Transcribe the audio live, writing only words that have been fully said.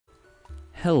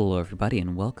Hello everybody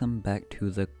and welcome back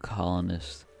to the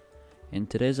Colonist. In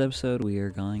today's episode we are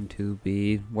going to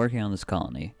be working on this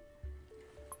colony.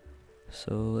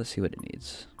 So let's see what it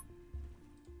needs.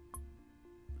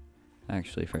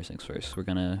 Actually, first things first,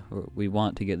 we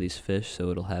want to get these fish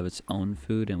so it'll have its own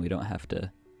food and we don't have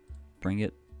to bring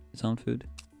it its own food.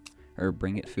 Or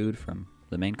bring it food from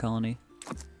the main colony.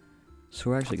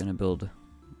 So we're actually going to build a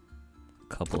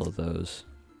couple of those.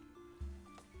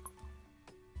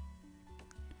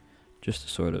 Just to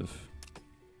sort of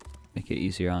make it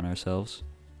easier on ourselves.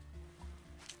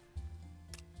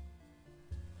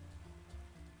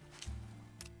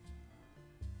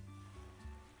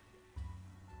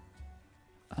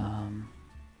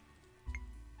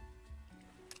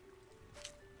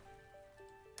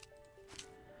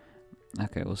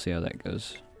 Okay, we'll see how that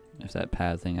goes. If that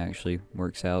pad thing actually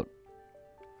works out.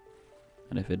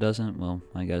 And if it doesn't, well,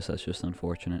 I guess that's just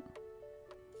unfortunate.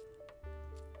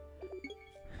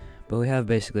 But we have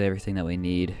basically everything that we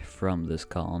need from this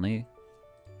colony.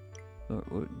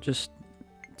 Just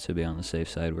to be on the safe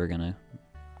side, we're gonna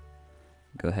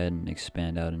go ahead and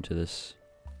expand out into this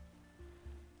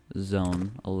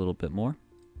zone a little bit more.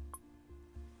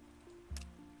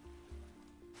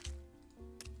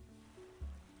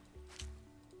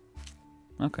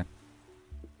 Okay.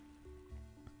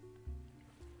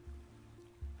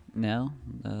 Now,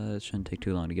 it shouldn't take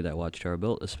too long to get that watchtower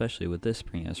built, especially with this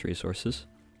bringing us resources.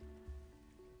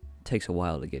 Takes a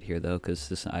while to get here though, because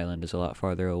this island is a lot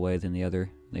farther away than the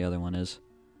other one is.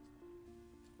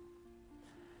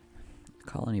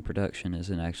 Colony production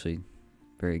isn't actually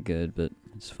very good, but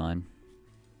it's fine.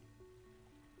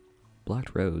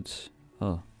 Blocked roads.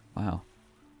 Oh, wow.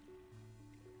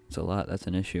 That's a lot. That's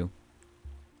an issue.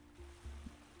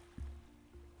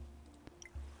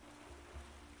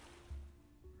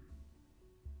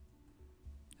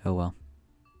 Oh well.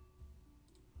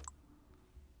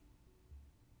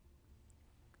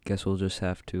 Guess we'll just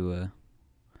have to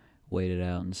wait it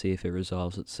out and see if it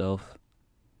resolves itself.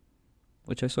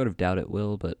 Which I sort of doubt it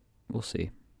will, but we'll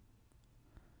see.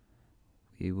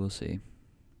 We will see.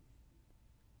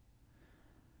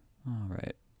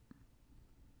 Alright.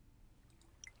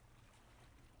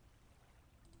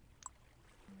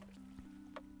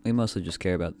 We mostly just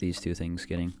care about these two things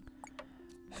getting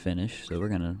finished, so we're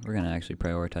gonna actually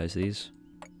prioritize these.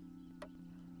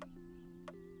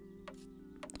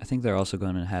 I think they're also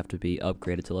going to have to be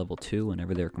upgraded to level 2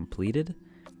 whenever they're completed.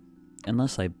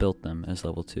 Unless I built them as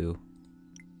level 2.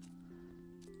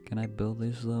 Can I build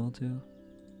these as level 2?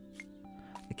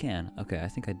 I can. Okay, I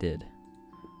think I did.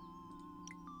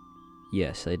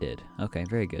 Yes, I did. Okay,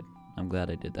 very good. I'm glad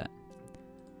I did that.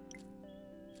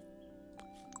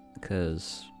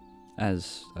 Because,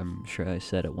 as I'm sure I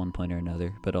said at one point or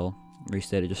another, but I'll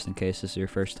restate it just in case this is your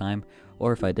first time,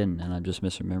 or if I didn't and I'm just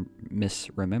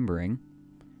misremembering.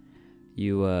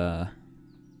 You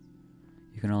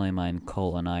can only mine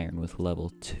coal and iron with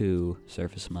level 2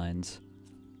 surface mines.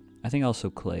 I think also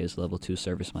clay is level 2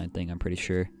 surface mine thing, I'm pretty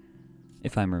sure.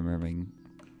 If I'm remembering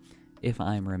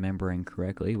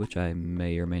correctly, which I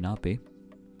may or may not be.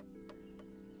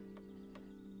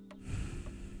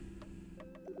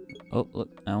 Oh,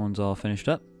 look, that one's all finished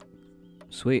up.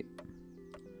 Sweet.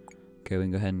 Okay, we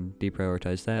can go ahead and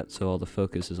deprioritize that, so all the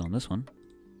focus is on this one.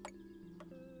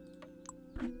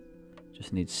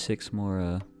 Just need 6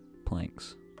 more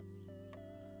planks.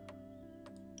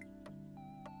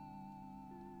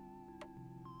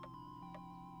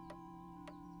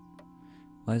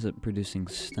 Why is it producing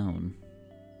stone?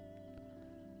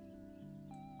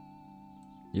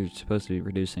 You're supposed to be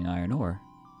producing iron ore.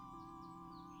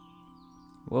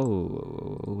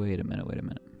 Whoa, wait a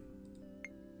minute,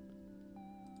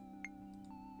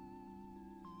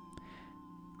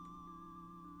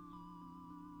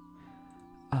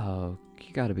 Oh,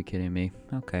 you gotta be kidding me.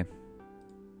 Okay.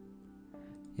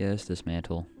 Yes,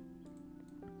 dismantle.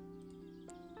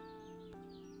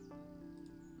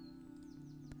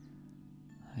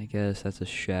 I guess that's a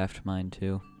shaft mine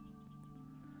too.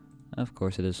 Of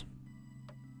course it is.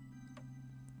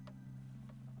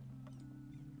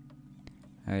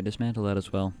 Alright, dismantle that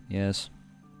as well. Yes.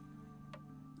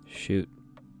 Shoot.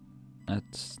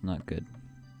 That's not good.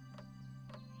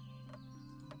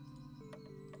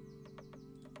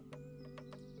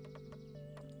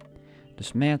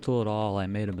 Dismantle it all. I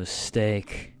made a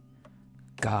mistake.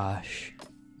 Gosh.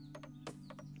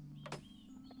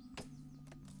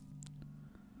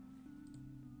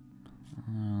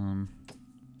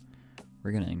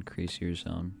 We're gonna increase your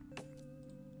zone.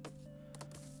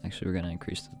 Actually, we're gonna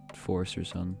increase the forester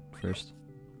zone first.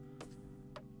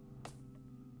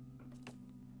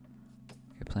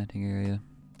 Okay, planting area.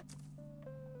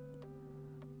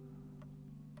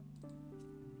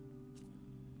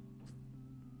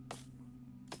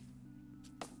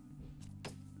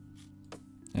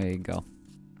 There you go.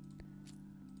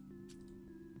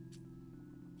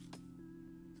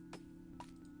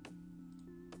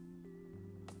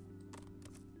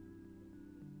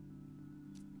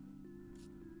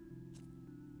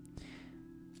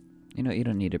 You know, you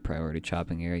don't need a priority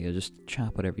chopping area. Just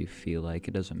chop whatever you feel like.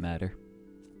 It doesn't matter.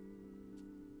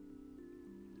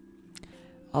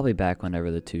 I'll be back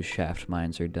whenever the 2 shaft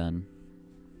mines are done.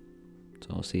 So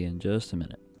I'll see you in just a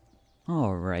minute.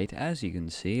 Alright, as you can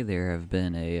see, there have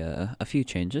been a few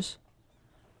changes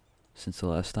since the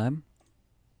last time.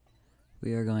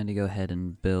 We are going to go ahead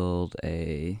and build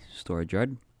a storage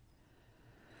yard.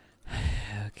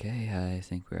 Okay, I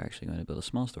think we're actually going to build a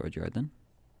small storage yard then.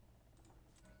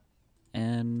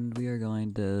 And we are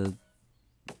going to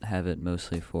have it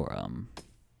mostly for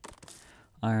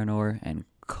iron ore and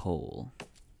coal.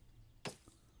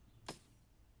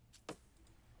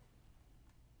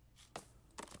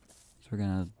 So we're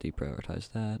gonna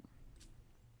deprioritize that.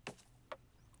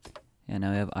 And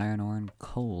now we have iron ore and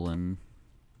coal, and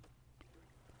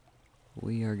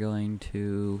we are going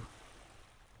to...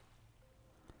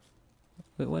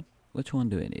 Wait, which one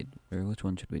do we need? Or which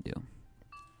one should we do?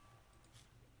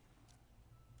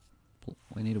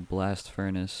 We need a blast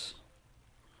furnace.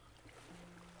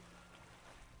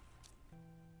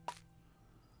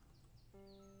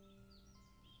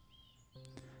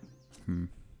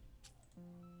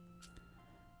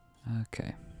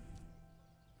 Okay.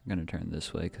 I'm gonna turn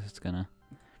this way because it's gonna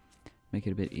make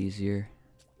it a bit easier.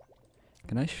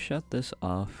 Can I shut this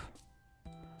off?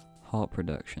 Halt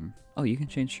production. Oh, you can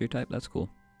change your type? That's cool.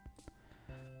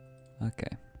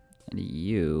 Okay. And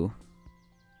you...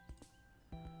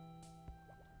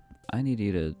 I need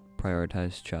you to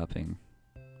prioritize chopping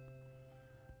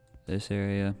this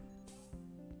area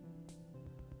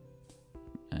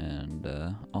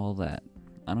and all that.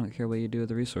 I don't care what you do with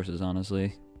the resources,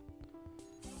 honestly.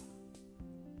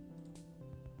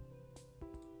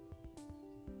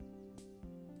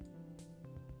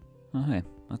 Oh, hey,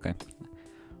 okay.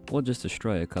 We'll just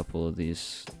destroy a couple of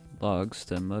these logs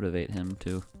to motivate him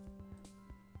to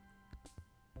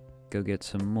go get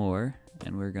some more,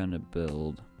 and we're gonna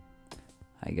build,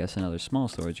 I guess, another small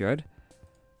storage yard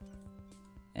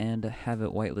and have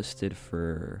it whitelisted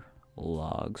for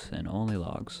logs and only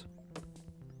logs,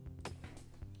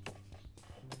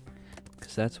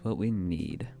 because that's what we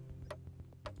need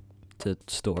to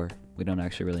store. We don't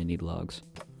actually really need logs.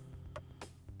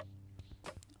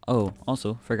 Oh,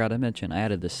 also, forgot to mention, I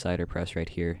added this cider press right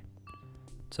here,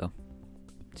 so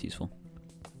it's useful.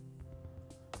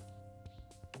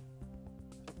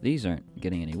 These aren't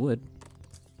getting any wood.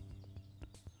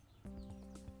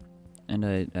 And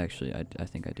I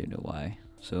think I do know why,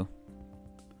 so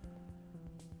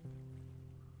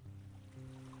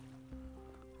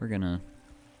we're gonna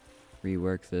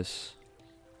rework this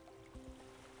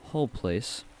whole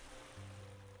place.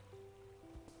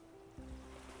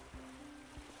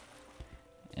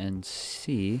 And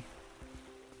see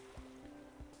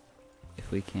if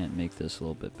we can't make this a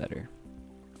little bit better.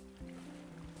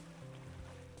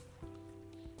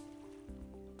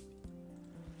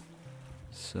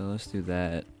 So let's do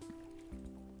that.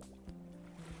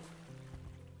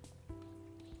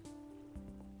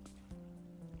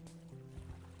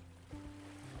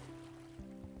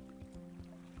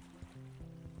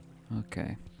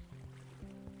 Okay.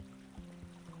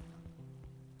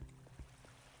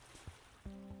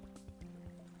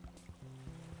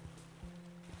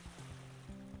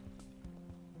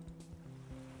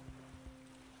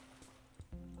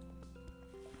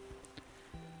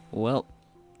 Well,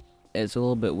 it's a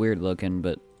little bit weird looking,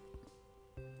 but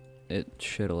it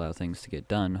should allow things to get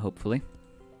done, hopefully.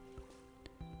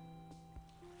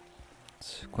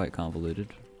 It's quite convoluted.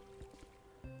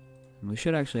 And we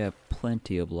should actually have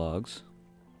plenty of logs.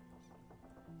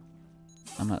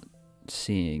 I'm not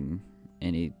seeing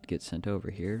any get sent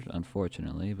over here,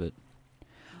 unfortunately, but...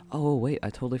 Oh, wait, I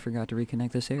totally forgot to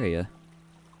reconnect this area.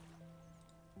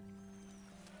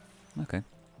 Okay.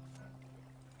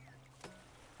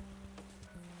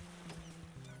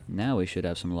 Now we should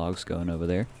have some logs going over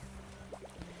there.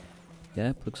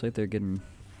 Yep, looks like they're getting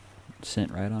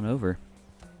sent right on over,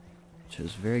 which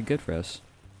is very good for us.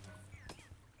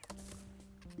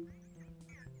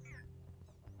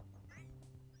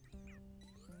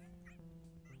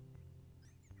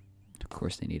 Of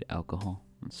course they need alcohol.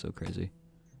 That's so crazy.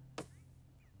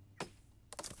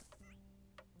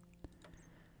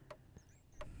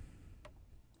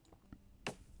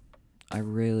 I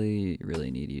really,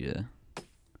 really need you to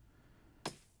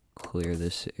clear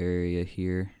this area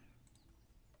here.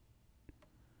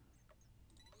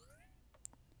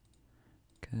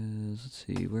 Cause let's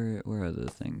see, where are the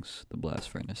things? The blast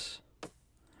furnace.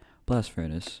 Blast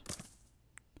furnace.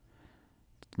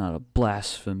 It's not a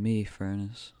blasphemy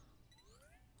furnace.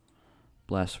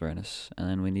 Blast furnace. And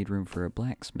then we need room for a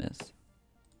blacksmith.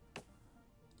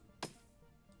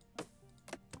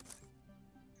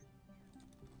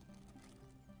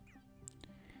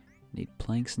 Need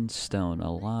planks and stone.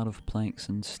 A lot of planks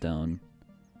and stone.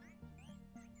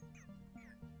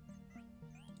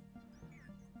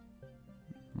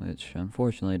 Which,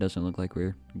 unfortunately, doesn't look like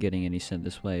we're getting any sent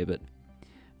this way, but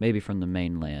maybe from the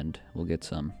mainland we'll get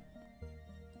some.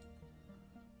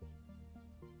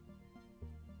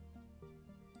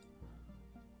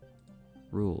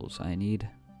 Rules. I need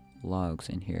logs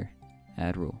in here.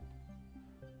 Add rule.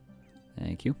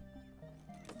 Thank you.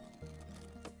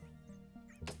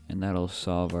 And that'll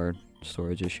solve our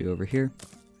storage issue over here.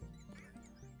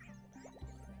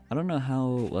 I don't know how,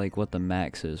 like, what the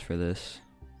max is for this.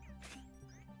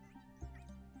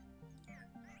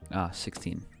 Ah,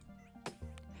 16.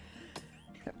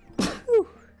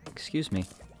 Excuse me.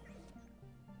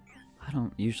 I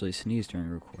don't usually sneeze during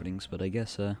recordings, but I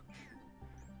guess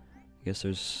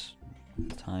there's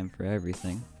time for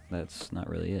everything. That's not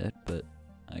really it, but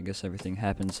I guess everything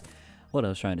happens. What I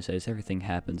was trying to say is everything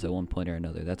happens at one point or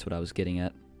another. That's what I was getting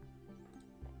at.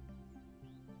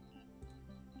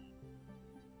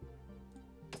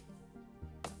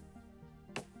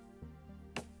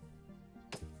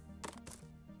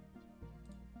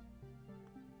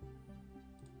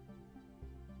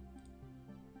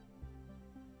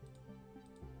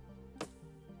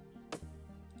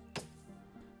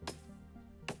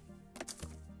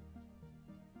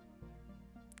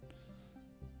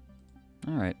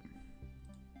 All right.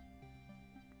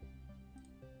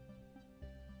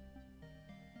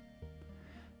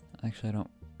 Actually, I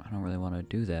don't really want to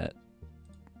do that.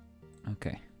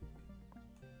 Okay.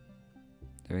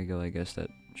 There we go. I guess that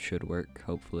should work,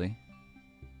 hopefully.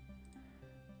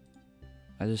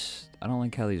 I don't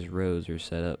like how these rows are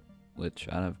set up, which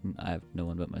I have no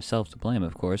one but myself to blame,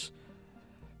 of course,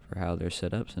 for how they're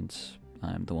set up, since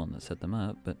I'm the one that set them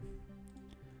up, but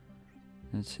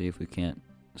let's see if we can't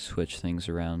switch things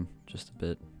around just a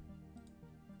bit.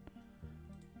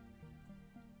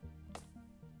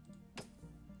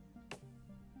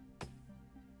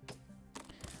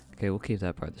 Okay, we'll keep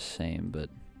that part the same, but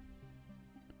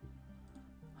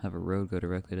have a road go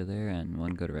directly to there and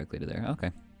one go directly to there.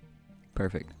 Okay,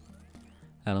 perfect.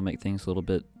 That'll make things a little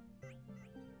bit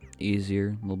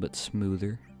easier, a little bit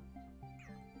smoother.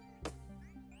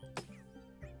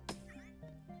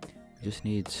 We just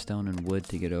need stone and wood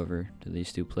to get over to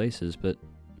these two places, but...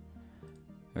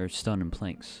 or stone and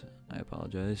planks. I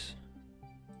apologize.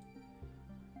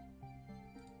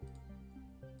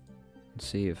 Let's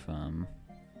see if,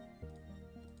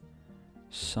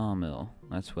 sawmill.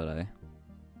 That's what I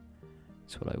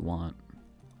want.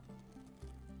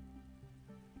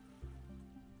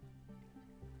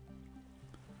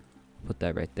 Put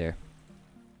that right there.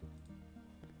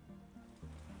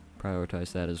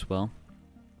 Prioritize that as well.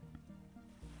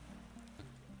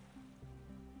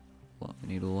 Well, we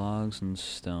need logs and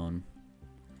stone.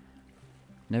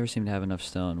 Never seem to have enough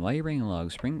stone. Why are you bringing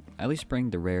logs? At least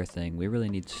bring the rare thing. We really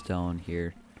need stone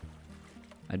here.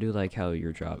 I do like how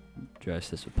you're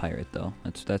dressed as a pirate, though.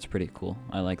 That's pretty cool.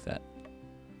 I like that.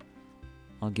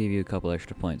 I'll give you a couple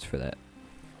extra points for that.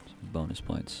 Some bonus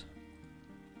points.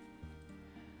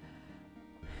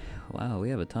 Wow,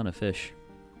 we have a ton of fish.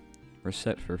 We're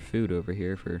set for food over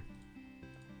here for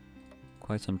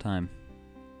quite some time.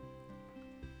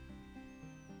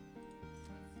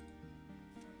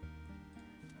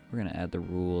 We're gonna add the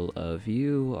rule of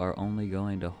you are only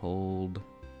going to hold...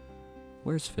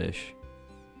 Where's fish?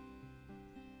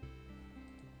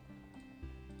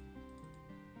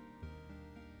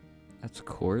 That's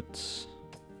quartz.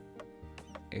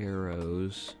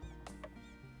 Arrows.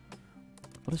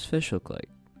 What does fish look like?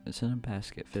 It's in a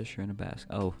basket. Fish are in a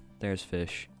basket. Oh, there's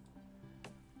fish.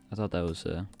 I thought that was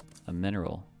a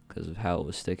mineral because of how it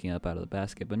was sticking up out of the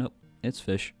basket, but nope, it's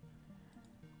fish.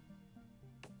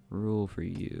 Rule for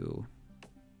you.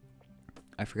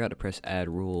 I forgot to press add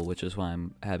rule, which is why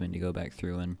I'm having to go back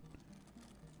through and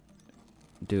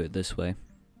do it this way.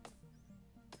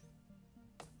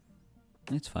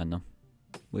 It's fine though.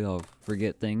 We all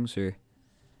forget things or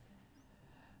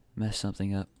mess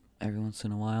something up every once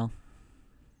in a while.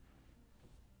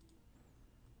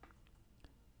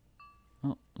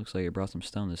 Oh, looks like it brought some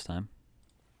stone this time.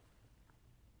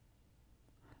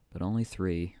 But only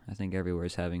 3. I think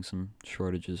everywhere's having some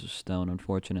shortages of stone,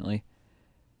 unfortunately.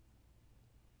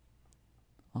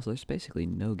 Also, there's basically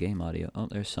no game audio. Oh,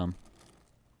 there's some.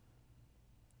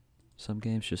 Some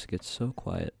games just get so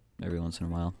quiet every once in a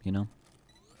while, you know?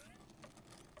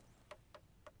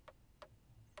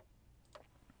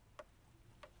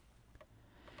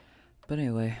 But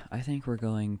anyway, I think we're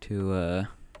going to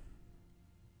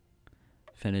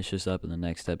finish this up in the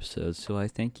next episode. So I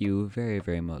thank you very,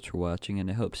 very much for watching, and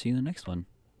I hope to see you in the next one.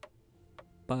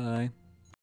 Bye.